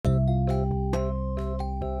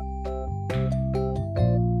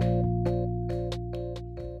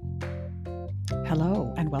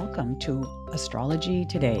and welcome to Astrology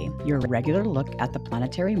Today, your regular look at the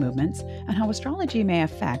planetary movements and how astrology may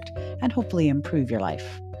affect and hopefully improve your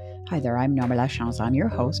life. Hi there, I'm Norma Lachance. I'm your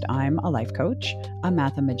host. I'm a life coach, a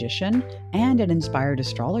mathematician, and an inspired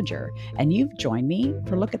astrologer. And you've joined me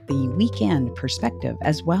for a look at the weekend perspective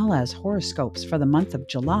as well as horoscopes for the month of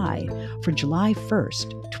July, for July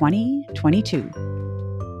 1st, 2022.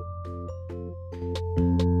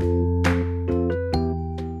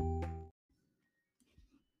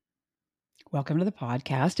 Welcome to the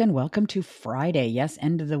podcast and welcome to Friday. Yes,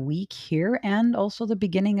 end of the week here and also the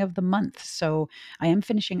beginning of the month. So I am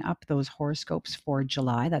finishing up those horoscopes for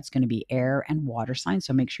July. That's going to be air and water signs.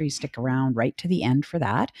 So make sure you stick around right to the end for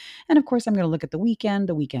that. And of course, I'm going to look at the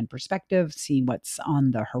weekend perspective, see what's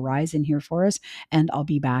on the horizon here for us. And I'll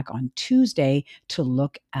be back on Tuesday to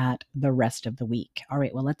look at the rest of the week. All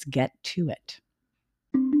right, well, let's get to it.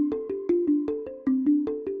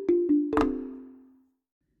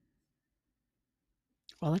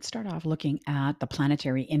 Well, let's start off looking at the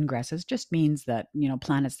planetary ingresses. Just means that,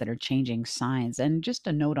 planets that are changing signs. And just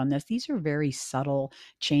a note on this, these are very subtle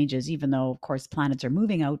changes, even though, of course, planets are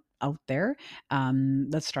moving out there.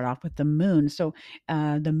 Let's start off with the moon. So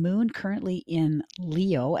the moon currently in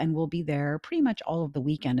Leo and will be there pretty much all of the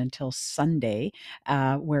weekend until Sunday,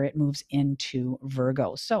 where it moves into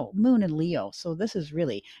Virgo. So moon in Leo. So this is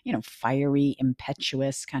really, fiery,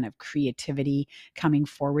 impetuous kind of creativity coming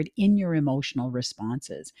forward in your emotional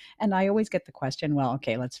responses. And I always get the question, well,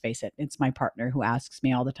 okay, let's face it, it's my partner who asks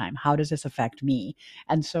me all the time, how does this affect me?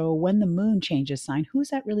 And so when the moon changes sign, who's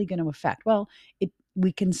that really going to affect? Well,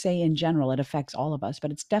 we can say in general it affects all of us,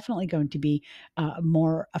 but it's definitely going to be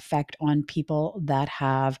more effect on people that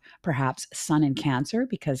have perhaps sun in Cancer,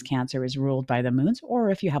 because Cancer is ruled by the moons, or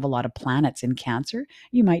if you have a lot of planets in Cancer,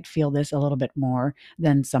 you might feel this a little bit more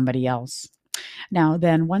than somebody else. Now,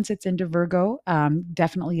 then once it's into Virgo,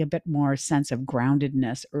 definitely a bit more sense of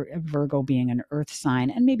groundedness, or Virgo being an earth sign,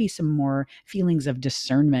 and maybe some more feelings of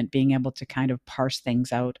discernment, being able to kind of parse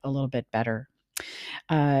things out a little bit better.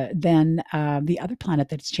 Then the other planet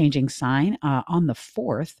that's changing sign on the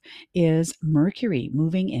 4th is Mercury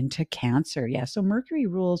moving into Cancer. Yeah, so Mercury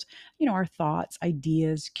rules, our thoughts,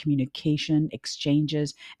 ideas, communication,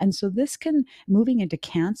 exchanges, and so this can moving into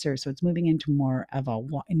Cancer. So it's moving into more of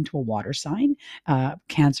into a water sign.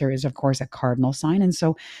 Cancer is, of course, a cardinal sign, and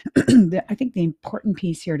so I think the important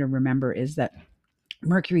piece here to remember is that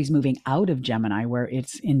Mercury's moving out of Gemini, where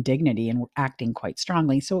it's in dignity and acting quite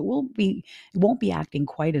strongly. So it won't be acting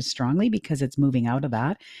quite as strongly because it's moving out of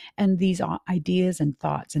that. And these ideas and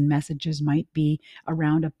thoughts and messages might be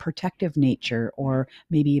around a protective nature, or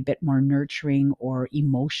maybe a bit more nurturing or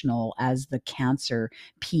emotional, as the Cancer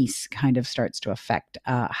piece kind of starts to affect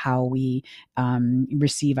how we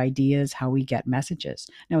receive ideas, how we get messages.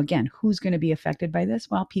 Now, again, who's going to be affected by this?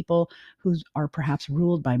 Well, people who are perhaps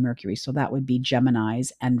ruled by Mercury. So that would be Geminis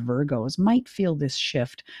and Virgos might feel this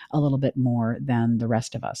shift a little bit more than the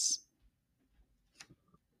rest of us.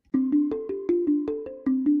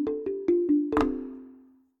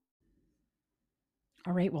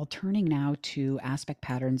 All right, well, turning now to aspect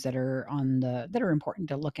patterns that are important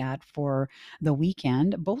to look at for the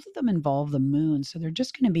weekend. Both of them involve the moon, so they're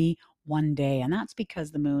just going to be one day, and that's because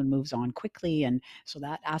the moon moves on quickly, and so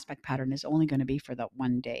that aspect pattern is only going to be for that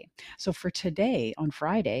one day. So for today, on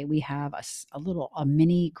Friday, we have a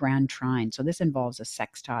mini grand trine. So this involves a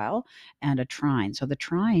sextile and a trine. So the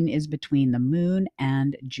trine is between the moon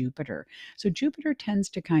and Jupiter. So Jupiter tends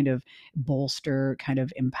to kind of bolster, kind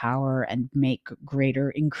of empower, and make greater,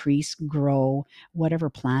 increase, grow whatever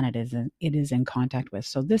planet it is in contact with.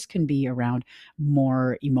 So this can be around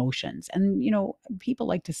more emotions. And people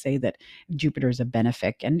like to say that Jupiter is a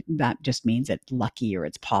benefic, and that just means it's lucky or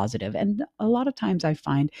it's positive. And a lot of times I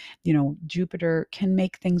find, Jupiter can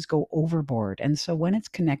make things go overboard. And so when it's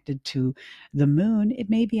connected to the moon, it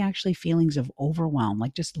may be actually feelings of overwhelm,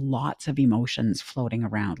 like just lots of emotions floating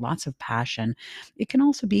around, lots of passion. It can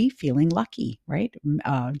also be feeling lucky, right?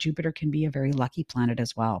 Jupiter can be a very lucky planet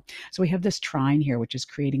as well. So we have this trine here, which is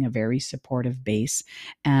creating a very supportive base.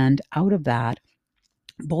 And out of that,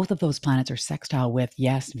 both of those planets are sextile with,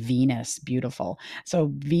 yes, Venus. Beautiful.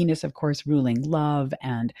 So Venus, of course, ruling love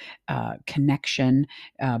and connection,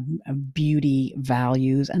 beauty,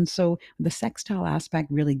 values. And so the sextile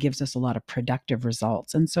aspect really gives us a lot of productive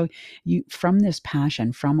results. And so from this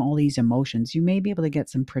passion, from all these emotions, you may be able to get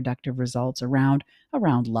some productive results around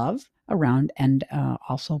love, around and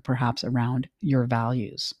also perhaps around your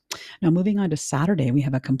values. Now, moving on to Saturday, we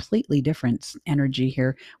have a completely different energy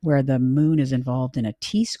here where the moon is involved in a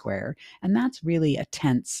T square. And that's really a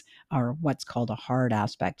tense or what's called a hard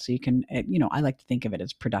aspect. So you can, I like to think of it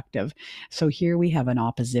as productive. So here we have an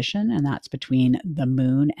opposition, and that's between the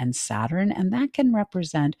moon and Saturn. And that can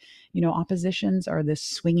represent, oppositions are this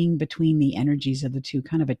swinging between the energies of the two,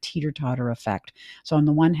 kind of a teeter totter effect. So on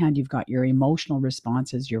the one hand, you've got your emotional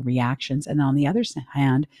responses, your reactions. And on the other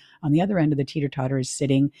hand, on the other end of the teeter totter is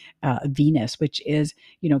sitting Venus, which is,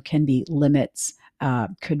 can be limits,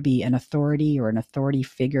 could be an authority or an authority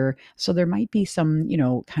figure. So there might be some,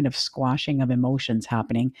 kind of squashing of emotions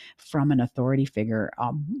happening from an authority figure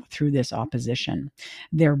through this opposition.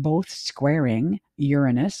 They're both squaring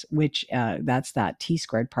Uranus, which that's that T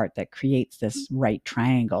squared part that creates this right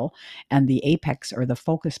triangle. And the apex or the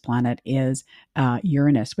focus planet is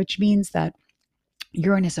Uranus, which means that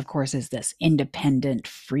Uranus, of course, is this independent,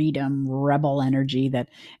 freedom, rebel energy that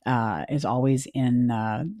is always in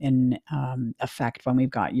effect when we've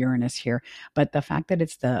got Uranus here. But the fact that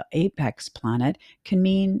it's the apex planet can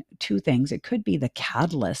mean two things. It could be the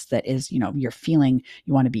catalyst that is, you're feeling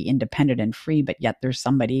you want to be independent and free, but yet there's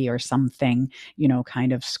somebody or something,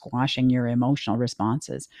 kind of squashing your emotional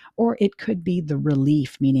responses. Or it could be the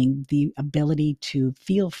relief, meaning the ability to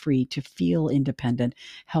feel free, to feel independent,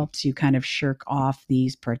 helps you kind of shirk off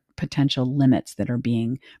these potential limits that are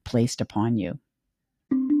being placed upon you.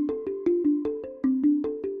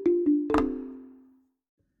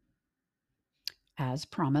 As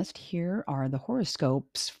promised, here are the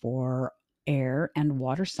horoscopes for air and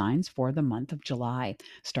water signs for the month of July.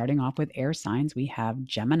 Starting off with air signs, we have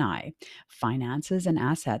Gemini. Finances and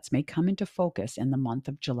assets may come into focus in the month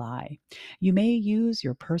of July. You may use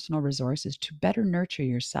your personal resources to better nurture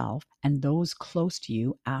yourself and those close to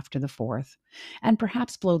you after the 4th, and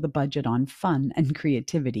perhaps blow the budget on fun and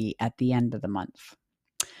creativity at the end of the month.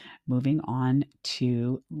 Moving on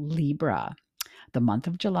to Libra. The month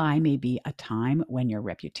of July may be a time when your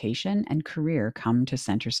reputation and career come to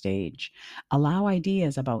center stage. Allow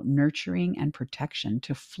ideas about nurturing and protection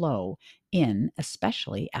to flow in,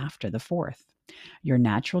 especially after the 4th. Your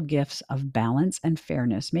natural gifts of balance and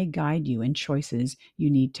fairness may guide you in choices you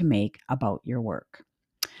need to make about your work.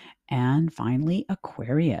 And finally,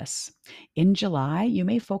 Aquarius. In July, you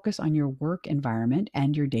may focus on your work environment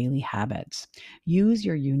and your daily habits. Use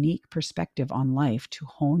your unique perspective on life to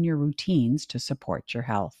hone your routines to support your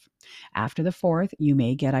health. After the 4th, you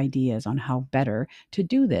may get ideas on how better to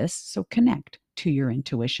do this, so connect to your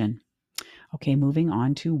intuition. Okay, moving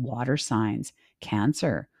on to water signs.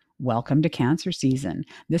 Cancer. Welcome to Cancer season.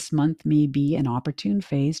 This month may be an opportune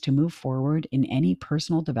phase to move forward in any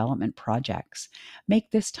personal development projects.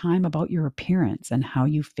 Make this time about your appearance and how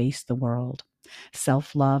you face the world.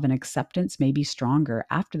 Self love and acceptance may be stronger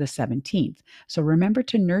after the 17th, so remember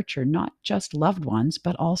to nurture not just loved ones,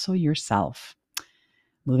 but also yourself.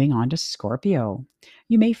 Moving on to Scorpio.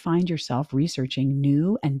 You may find yourself researching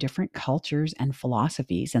new and different cultures and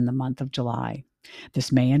philosophies in the month of July.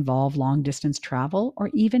 This may involve long distance travel or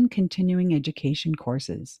even continuing education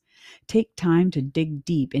courses. Take time to dig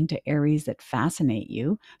deep into areas that fascinate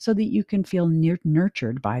you so that you can feel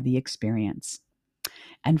nurtured by the experience.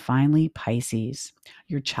 And finally, Pisces.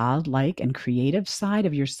 Your childlike and creative side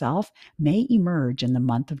of yourself may emerge in the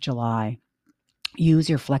month of July. Use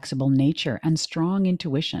your flexible nature and strong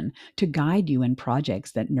intuition to guide you in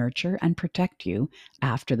projects that nurture and protect you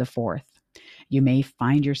after the 4th. You may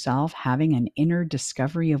find yourself having an inner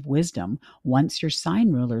discovery of wisdom once your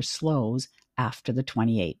sign ruler slows after the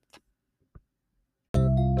 28th.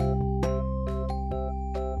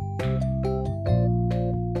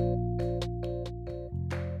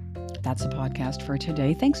 That's the podcast for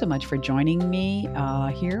today. Thanks so much for joining me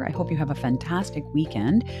here. I hope you have a fantastic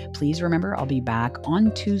weekend. Please remember, I'll be back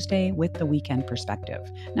on Tuesday with the weekend perspective.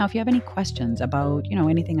 Now, if you have any questions about,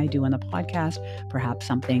 anything I do on the podcast, perhaps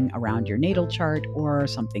something around your natal chart or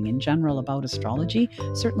something in general about astrology,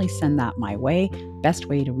 certainly send that my way. Best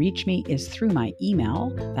way to reach me is through my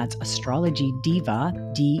email. That's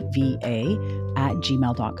astrologydiva, D-V-A,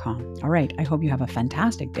 @gmail.com. All right. I hope you have a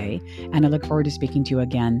fantastic day, and I look forward to speaking to you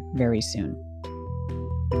again very soon.